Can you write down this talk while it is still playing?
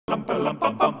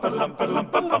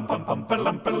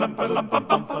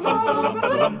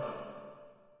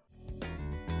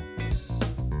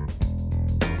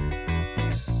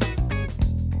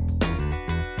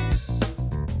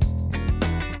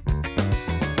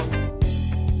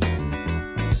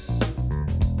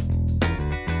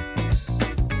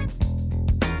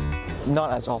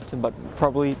Not as often, but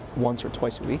probably once or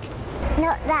twice a week.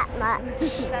 Not that much.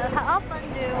 So how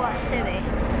often do you watch TV?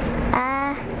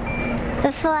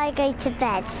 Before I go to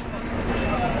bed.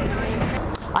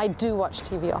 I do watch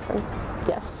TV often,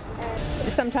 yes.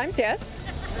 Sometimes, yes.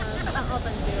 How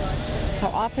often do you watch TV? How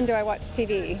often do I watch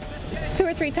TV? 2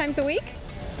 or 3 times a week?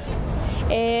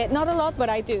 Not a lot, but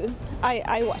I do.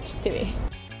 I watch TV.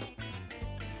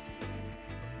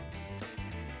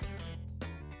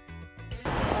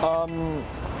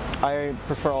 I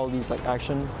prefer all these like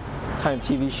action kind of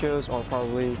TV shows, or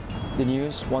probably the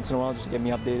news once in a while just to get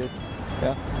me updated.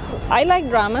 Yeah. I like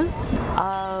drama.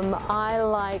 I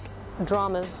like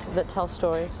dramas that tell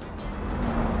stories.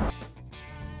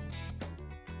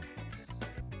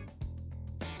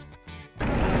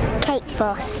 Cake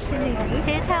Boss. Can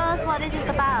you tell us what it is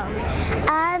about?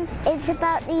 It's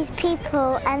about these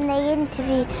people, and they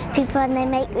interview people and they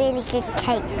make really good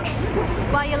cakes.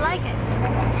 Why you like it?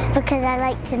 Because I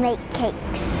like to make cakes.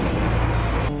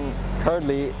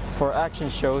 Currently, for action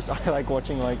shows, I like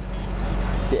watching like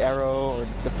The Arrow or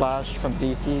The Flash from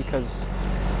DC, because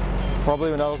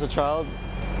probably when I was a child,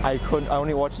 I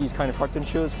only watched these kind of cartoon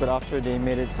shows, but after they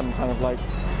made it some kind of like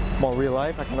more real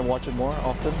life, I kind of watch it more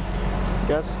often, I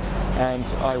guess. And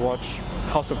I watch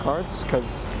House of Cards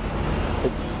because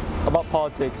it's about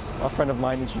politics. A friend of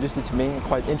mine introduced it to me, I'm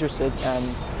quite interested,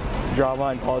 and drama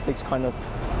and politics kind of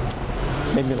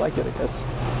made me like it, I guess.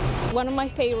 One of my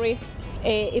favorites,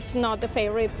 if not the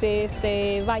favorite, is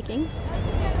Vikings.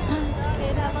 Can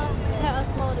you tell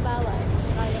us more about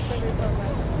like your favorite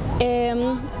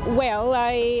program? Well,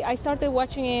 I started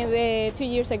watching it 2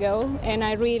 years ago, and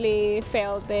I really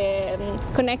felt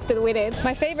connected with it.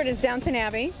 My favorite is Downton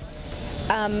Abbey.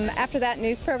 After that,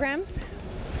 news programs.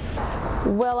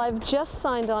 Well, I've just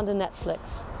signed on to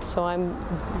Netflix, so I'm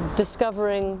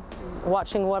discovering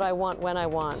watching what I want when I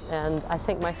want, and I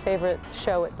think my favorite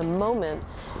show at the moment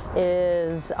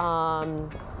is I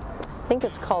think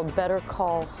it's called Better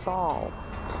Call Saul,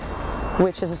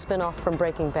 which is a spin-off from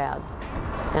Breaking Bad,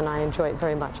 and I enjoy it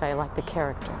very much. I like the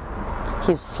character.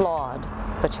 He's flawed,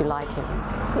 but you like him.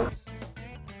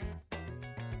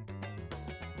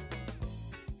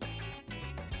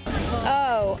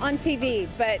 Oh, on TV,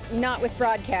 but not with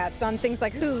broadcast, on things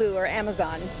like Hulu or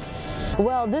Amazon.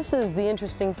 Well, this is the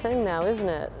interesting thing now, isn't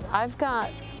it? I've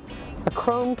got a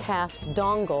Chromecast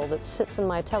dongle that sits in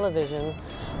my television,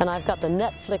 and I've got the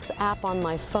Netflix app on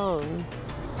my phone,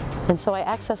 and so I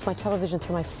access my television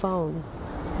through my phone,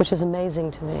 which is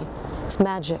amazing to me. It's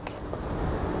magic.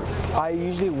 I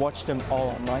usually watch them all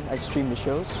online. I stream the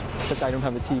shows because I don't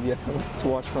have a TV at home to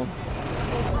watch from.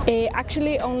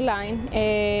 Actually online,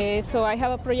 so I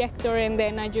have a projector, and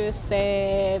then I just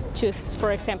choose,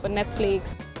 for example,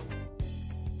 Netflix.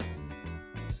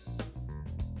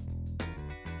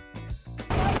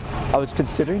 I was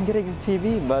considering getting a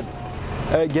TV, but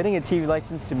getting a TV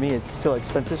license, to me, it's still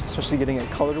expensive, especially getting a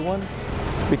colored one,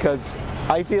 because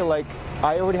I feel like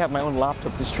I already have my own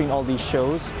laptop to stream all these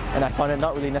shows, and I find it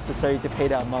not really necessary to pay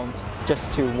that amount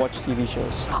just to watch TV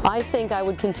shows. I think I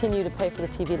would continue to pay for the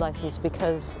TV license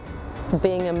because,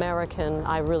 being American,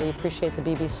 I really appreciate the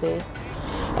BBC,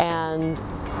 and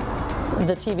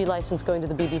the TV license going to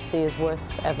the BBC is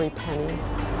worth every penny,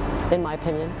 in my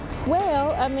opinion.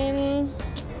 Well, I mean,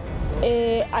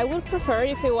 I would prefer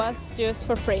if it was just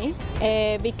for free,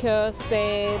 because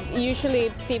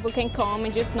usually people can come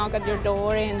and just knock at your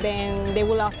door, and then they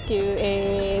will ask you,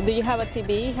 do you have a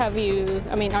TV?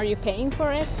 Are you paying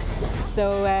for it?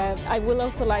 So I would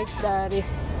also like that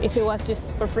if it was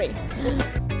just for free.